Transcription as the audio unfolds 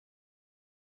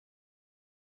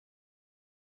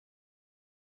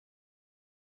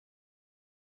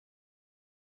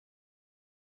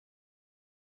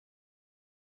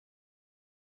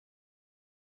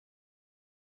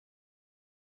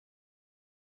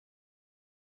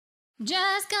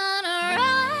Just gonna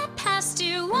ride past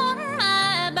you on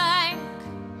my bike.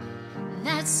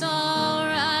 That's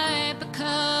alright,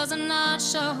 because I'm not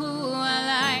sure who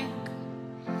I like.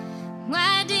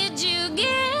 Why did you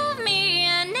give me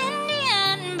an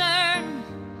Indian burn?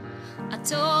 I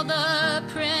told the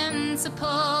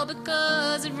principal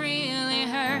because it really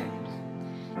hurt.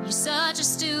 You're such a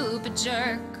stupid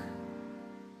jerk.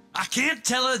 I can't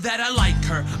tell her that I like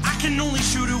her. I can only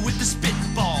shoot her with the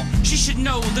spitball. She should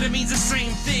know that it means the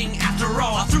same thing after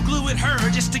all. I threw glue at her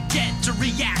just to get a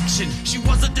reaction. She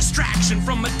was a distraction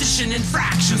from addition and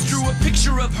fractions. Drew a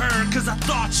picture of her cause I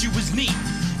thought she was neat.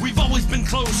 We've always been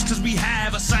close cause we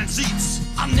have assigned seats.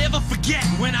 I'll never forget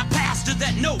when I passed her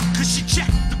that note, cause she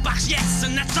checked the box yes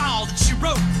and that's all that she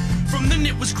wrote. From then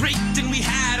it was great, then we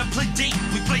had a play date.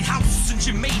 We played house and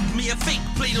she made me a fake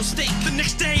Play-Doh steak. The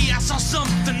next day I saw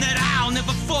something that I'll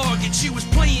never forget. She was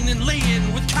playing and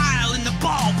laying with Kyle in the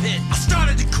ball pit. I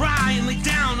started to cry and lay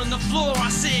down on the floor. I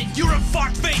said, you're a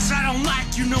fart face, I don't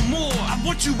like you no more. I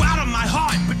want you out of my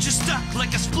heart, but you're stuck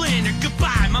like a splinter.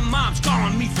 Goodbye, my mom's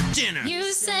calling me for dinner.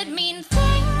 You said mean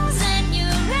things and you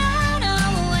ran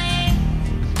away.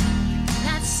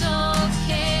 That's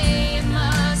okay, it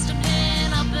must have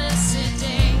been opposite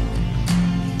day.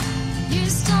 You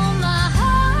stole my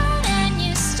heart and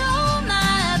you stole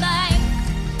my bike.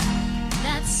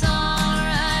 That's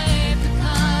alright,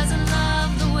 because I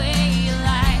love the way you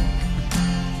like.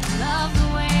 Love the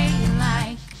way you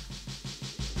like.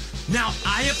 Now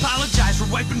I apologize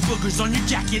for wiping boogers on your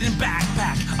jacket and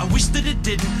backpack. I wish that it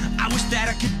didn't, I wish that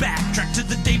I could backtrack to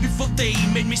the day before they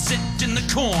made me sit in the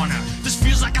corner. This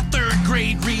feels like a third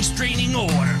grade restraining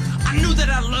order. I knew that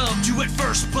I loved you at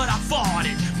first, but I fought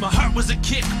it. My heart was a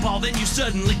kickball, then you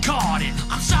suddenly caught it.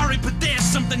 I'm sorry, but there's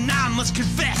something I must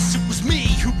confess. It was me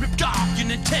who ripped off your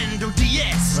Nintendo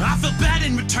DS. I felt bad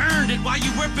and returned it while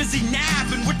you were busy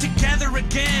napping. We're together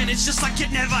again, it's just like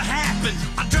it never happened.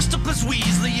 I dressed up as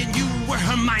Weasley and you were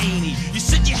Hermione. You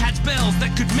said you had spells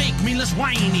that could make me less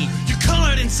whiny. You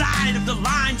colored inside of the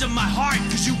lines of my heart,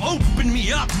 cause you opened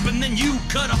me up and then you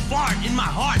cut a fart in my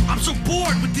heart. I'm so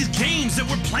bored with these games that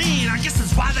we're playing. I guess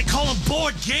that's why they call them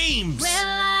board games.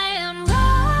 Well,